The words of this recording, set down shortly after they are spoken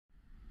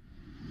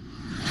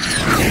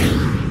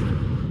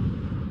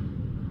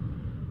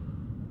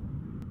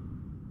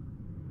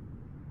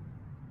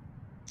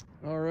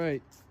All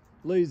right,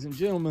 ladies and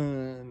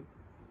gentlemen,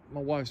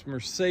 my wife's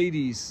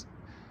Mercedes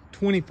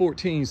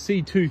 2014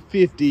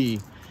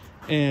 C250,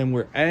 and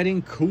we're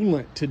adding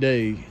coolant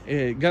today.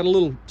 It got a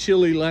little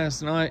chilly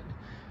last night.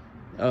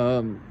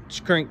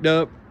 It's cranked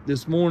up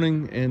this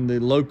morning and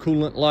the low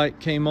coolant light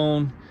came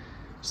on.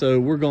 So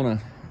we're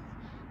gonna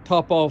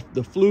top off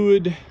the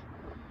fluid.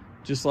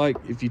 Just like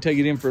if you take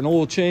it in for an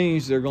oil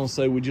change, they're gonna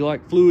say, would you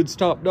like fluids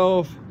topped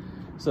off?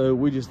 So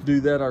we just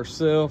do that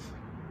ourselves.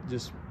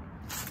 Just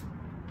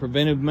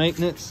preventive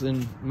maintenance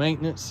and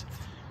maintenance.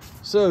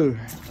 So,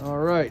 all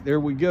right, there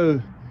we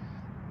go.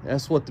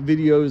 That's what the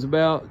video is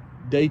about.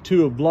 Day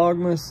 2 of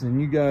Vlogmas,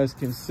 and you guys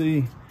can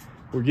see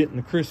we're getting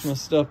the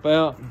Christmas stuff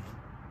out.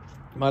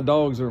 My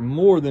dogs are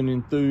more than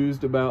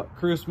enthused about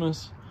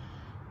Christmas,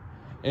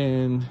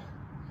 and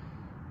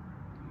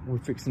we're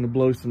fixing to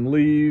blow some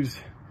leaves.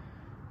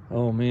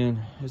 Oh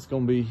man, it's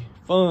gonna be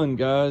fun,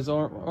 guys.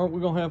 Aren't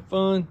we gonna have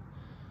fun?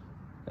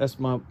 That's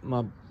my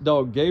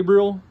dog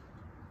Gabriel.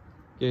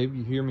 Gabe,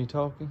 you hear me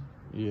talking?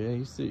 Yeah,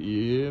 you see,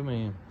 yeah,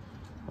 man.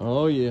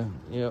 Oh yeah,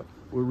 yep.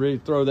 We're ready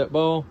to throw that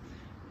ball.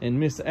 And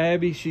Miss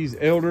Abby, she's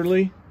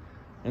elderly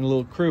and a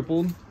little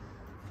crippled,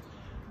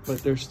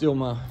 but they're still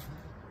my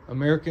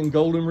American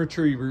Golden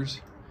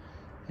Retrievers,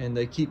 and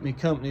they keep me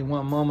company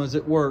while Mama's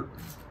at work.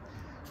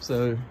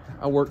 So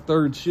I work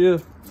 3rd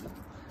shift.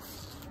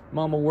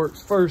 Mama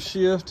works 1st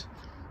shift,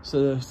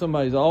 so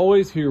somebody's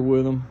always here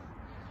with them.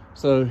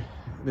 So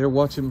they're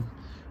watching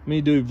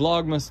me do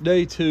Vlogmas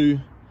Day 2,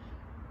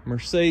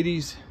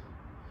 Mercedes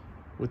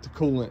with the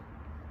coolant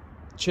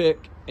check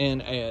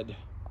and add.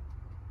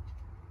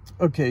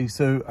 Okay,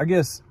 so I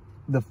guess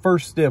the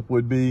first step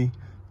would be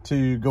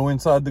to go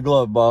inside the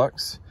glove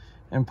box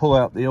and pull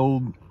out the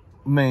old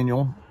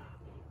manual.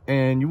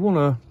 And you want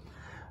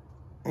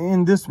to,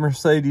 in this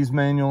Mercedes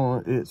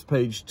manual, it's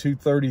page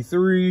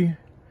 233.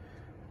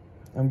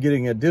 I'm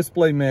getting a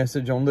display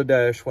message on the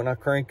dash when I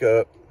crank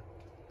up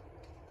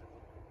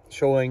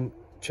showing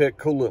check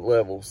coolant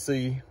level,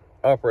 see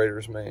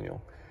operator's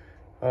manual.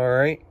 All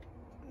right,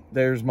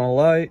 there's my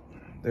light,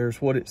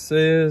 there's what it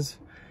says,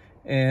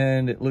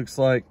 and it looks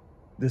like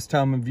this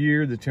time of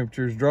year the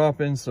temperature is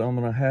dropping, so I'm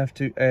gonna have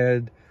to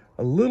add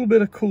a little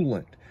bit of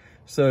coolant.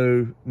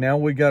 So now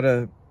we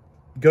gotta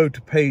go to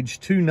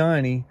page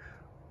 290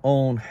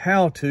 on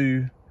how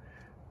to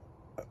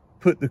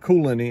put the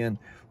coolant in.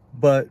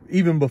 But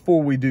even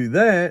before we do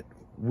that,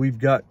 we've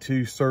got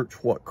to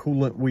search what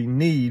coolant we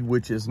need,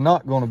 which is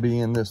not going to be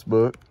in this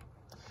book.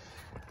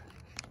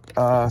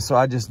 So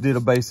I just did a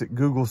basic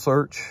Google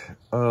search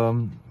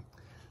for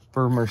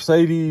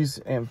Mercedes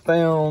and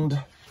found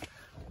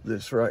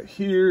this right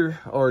here.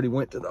 Already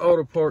went to the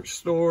auto parts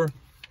store.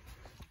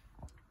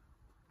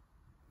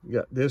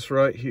 Got this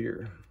right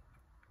here.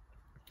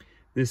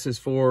 This is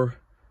a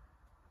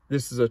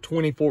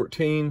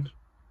 2014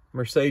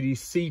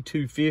 Mercedes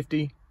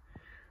C250.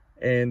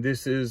 And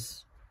this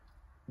is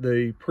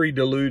the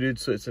pre-diluted,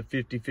 so it's a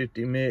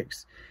 50-50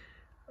 mix.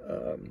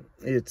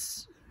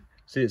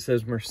 See, it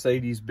says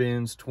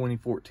Mercedes-Benz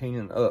 2014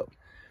 and up.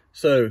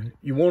 So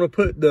you want to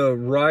put the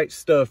right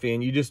stuff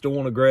in. You just don't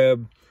want to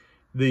grab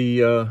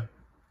the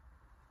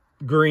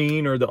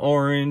green or the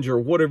orange or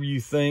whatever you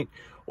think.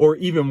 Or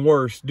even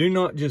worse, do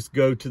not just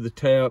go to the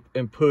tap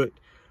and put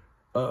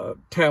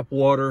tap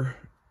water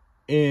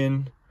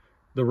in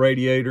the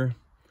radiator.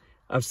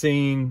 I've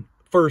seen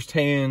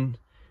firsthand,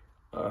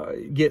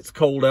 it gets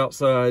cold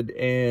outside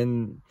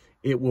and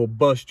it will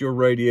bust your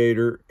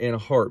radiator in a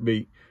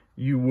heartbeat.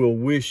 You will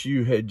wish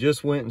you had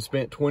just went and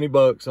spent 20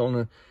 bucks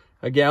on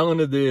a gallon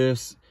of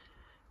this,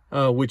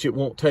 which it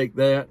won't take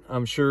that.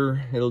 I'm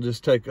sure it'll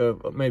just take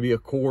maybe a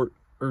quart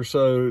or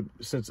so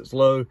since it's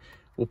low.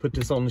 We'll put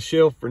this on the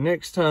shelf for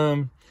next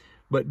time,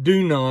 but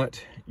do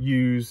not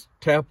use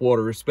tap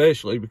water,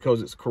 especially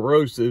because it's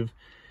corrosive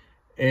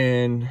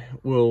and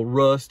will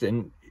rust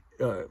and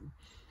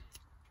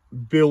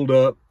build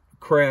up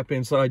crap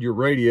inside your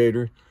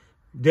radiator.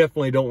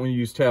 Definitely don't want to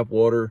use tap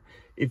water.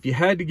 If you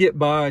had to get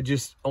by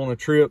just on a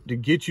trip to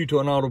get you to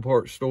an auto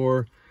parts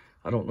store,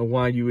 I don't know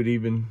why you would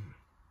even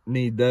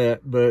need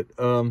that, but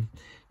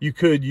you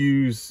could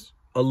use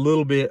a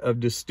little bit of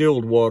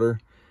distilled water.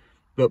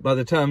 But by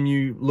the time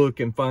you look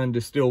and find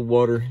distilled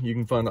water, you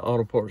can find an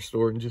auto parts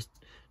store, and just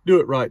do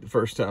it right the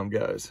first time,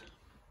 guys.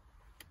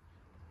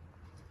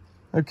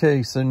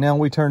 Okay, so now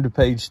we turn to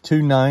page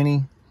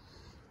 290,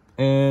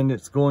 and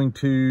it's going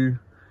to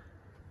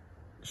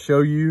show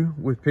you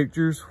with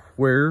pictures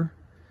where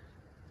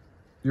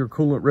your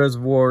coolant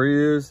reservoir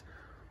is,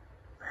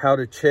 how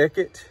to check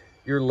it,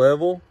 your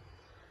level.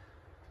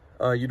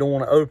 You don't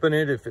want to open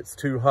it if it's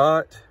too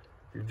hot.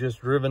 You've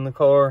just driven the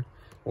car,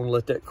 want to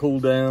let that cool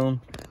down.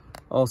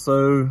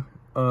 Also,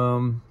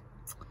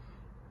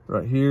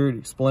 right here it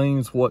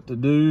explains what to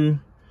do.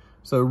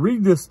 So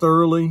read this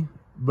thoroughly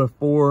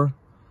before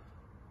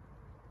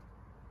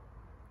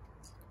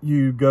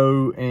you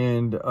go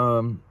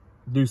and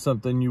do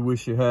something you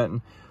wish you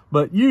hadn't.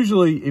 But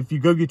usually if you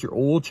go get your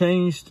oil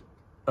changed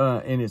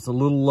and it's a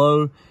little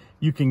low,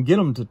 you can get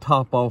them to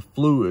top off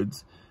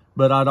fluids.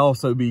 But I'd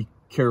also be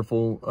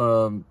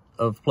careful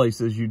of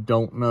places you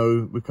don't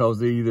know,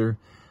 because either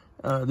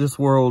this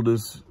world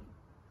is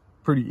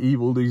pretty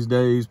evil these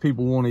days.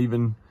 People won't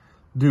even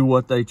do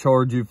what they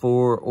charge you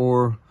for,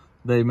 or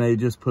they may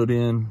just put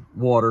in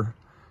water.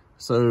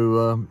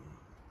 So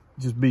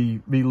just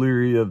be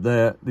leery of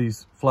that,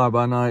 these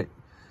fly-by-night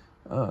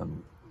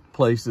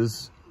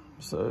places.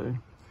 So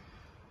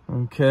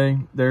okay,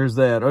 there's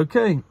that.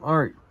 Okay, all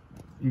right,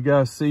 you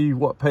guys see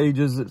what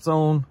pages it's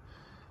on.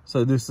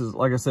 So this is,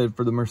 like I said,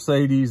 for the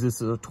Mercedes.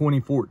 This is a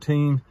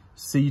 2014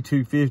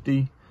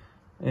 C250,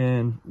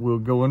 and we'll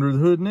go under the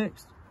hood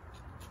next.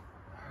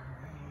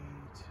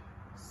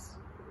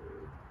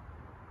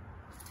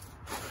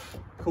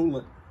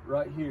 Coolant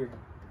right here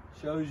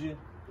shows you.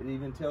 It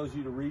even tells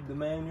you to read the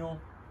manual.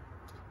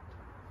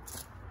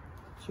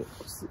 Check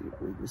to see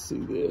if we can see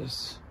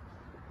this.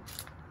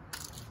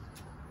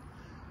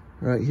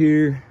 Right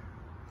here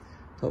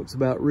talks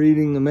about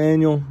reading the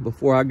manual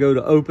before I go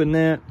to open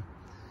that,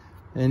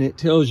 and it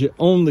tells you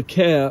on the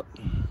cap,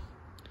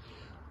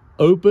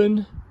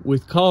 open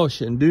with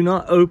caution. Do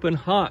not open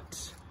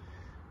hot,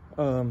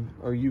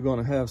 or you're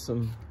going to have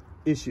some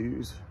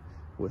issues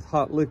with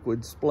hot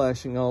liquid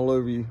splashing all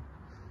over you.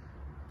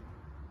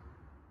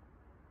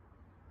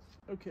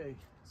 Okay,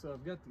 so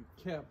I've got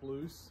the cap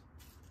loose,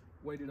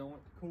 waited on it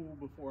to cool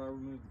before I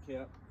remove the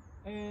cap,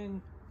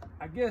 and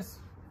I guess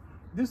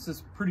this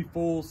is pretty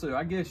full, so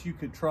I guess you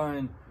could try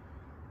and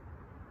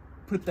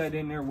put that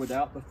in there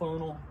without the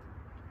funnel.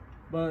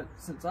 But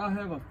since I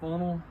have a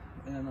funnel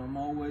and I'm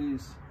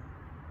always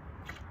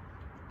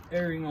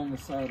erring on the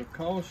side of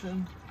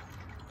caution,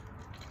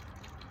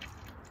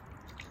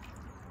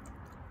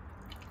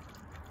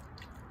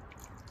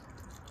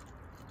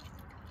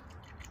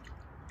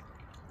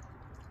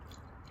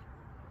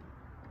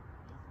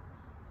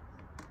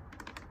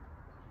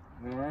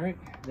 all right,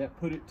 that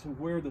put it to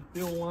where the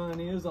fill line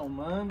is on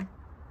mine.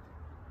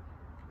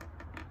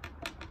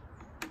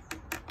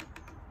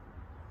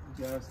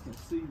 You guys can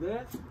see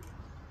that.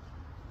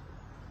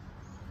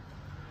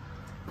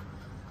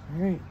 All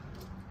right,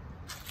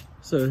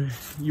 so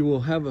you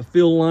will have a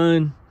fill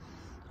line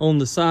on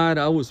the side.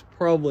 I was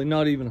probably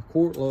not even a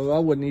quart low. I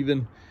wouldn't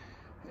even,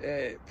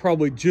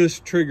 probably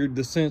just triggered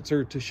the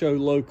sensor to show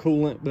low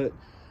coolant, but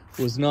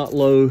was not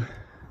low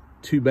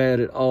too bad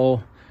at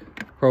all.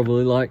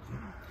 Probably like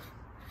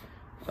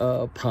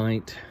a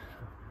pint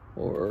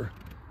or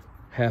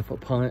half a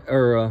pint,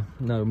 or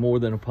no, more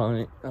than a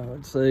pint, I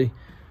would say.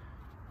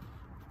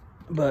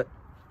 But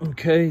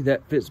okay,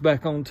 that fits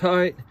back on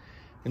tight,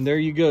 and there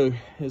you go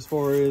as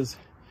far as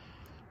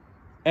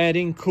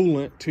adding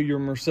coolant to your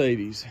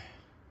Mercedes.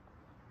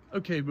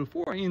 Okay,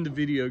 before I end the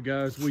video,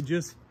 guys, we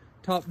just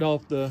topped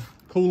off the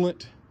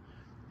coolant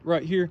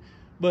right here,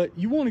 but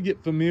you want to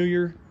get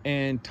familiar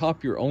and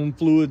top your own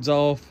fluids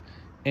off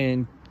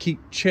and keep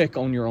check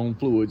on your own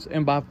fluids.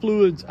 And by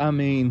fluids, I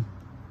mean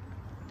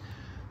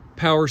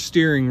power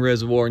steering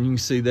reservoir. And you can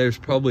see there's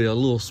probably a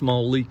little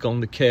small leak on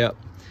the cap.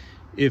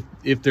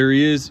 If there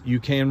is, you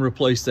can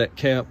replace that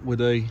cap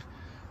with a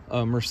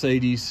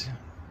Mercedes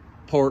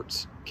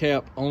parts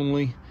cap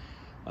only.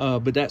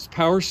 But that's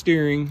power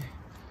steering.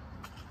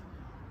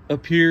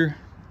 Up here,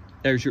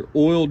 there's your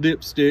oil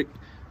dipstick.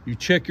 You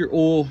check your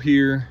oil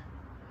here.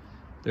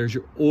 There's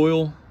your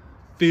oil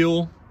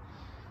fill.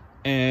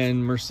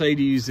 And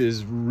Mercedes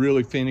is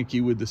really finicky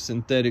with the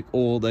synthetic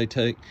oil they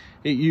take.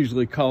 It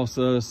usually costs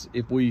us,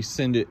 if we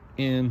send it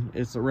in,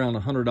 it's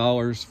around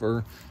 $100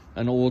 for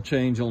an oil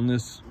change on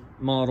this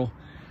model.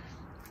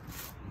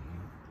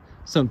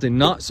 Something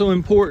not so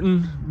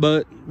important,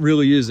 but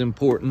really is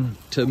important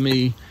to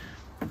me.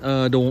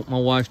 I don't want my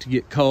wife to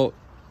get caught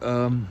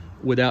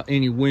without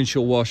any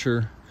windshield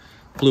washer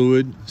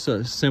fluid. So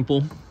it's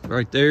simple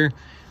right there.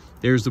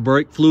 There's the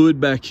brake fluid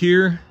back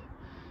here.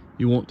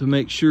 You want to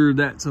make sure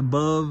that's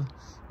above.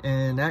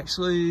 And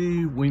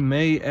actually, we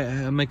may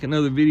make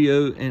another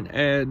video and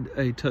add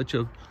a touch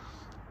of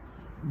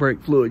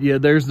brake fluid. Yeah,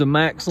 there's the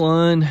max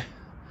line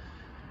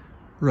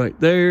right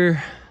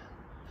there.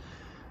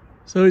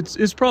 So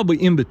it's probably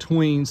in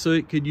between, so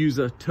it could use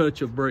a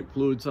touch of brake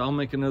fluid. So I'll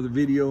make another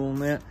video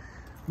on that.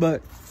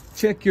 But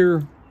check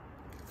your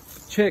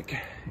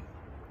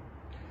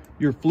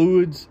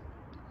fluids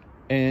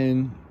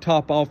and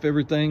top off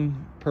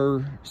everything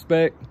per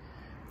spec.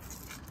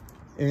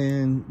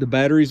 And the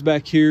batteries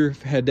back here,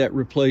 had that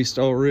replaced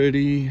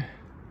already.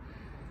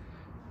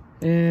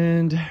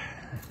 And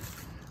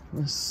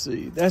let's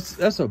see,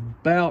 that's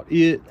about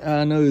it.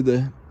 I know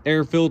the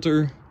air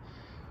filter,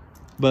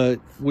 but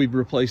we've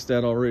replaced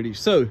that already.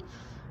 So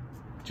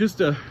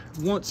just a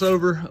once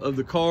over of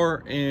the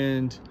car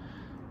and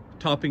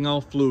topping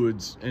off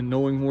fluids and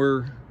knowing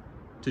where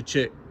to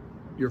check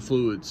your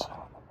fluids.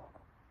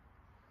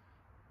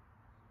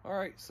 All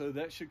right, so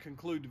that should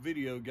conclude the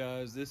video,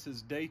 guys. This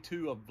is day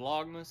 2 of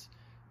Vlogmas.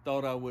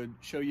 Thought I would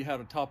show you how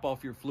to top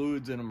off your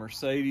fluids in a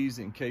Mercedes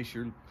in case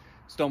you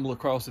stumble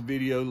across a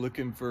video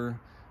looking for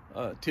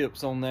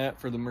tips on that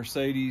for the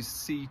Mercedes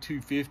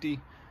C250.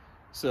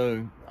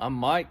 So I'm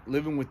Mike,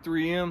 living with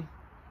 3M,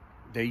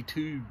 day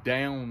 2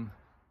 down.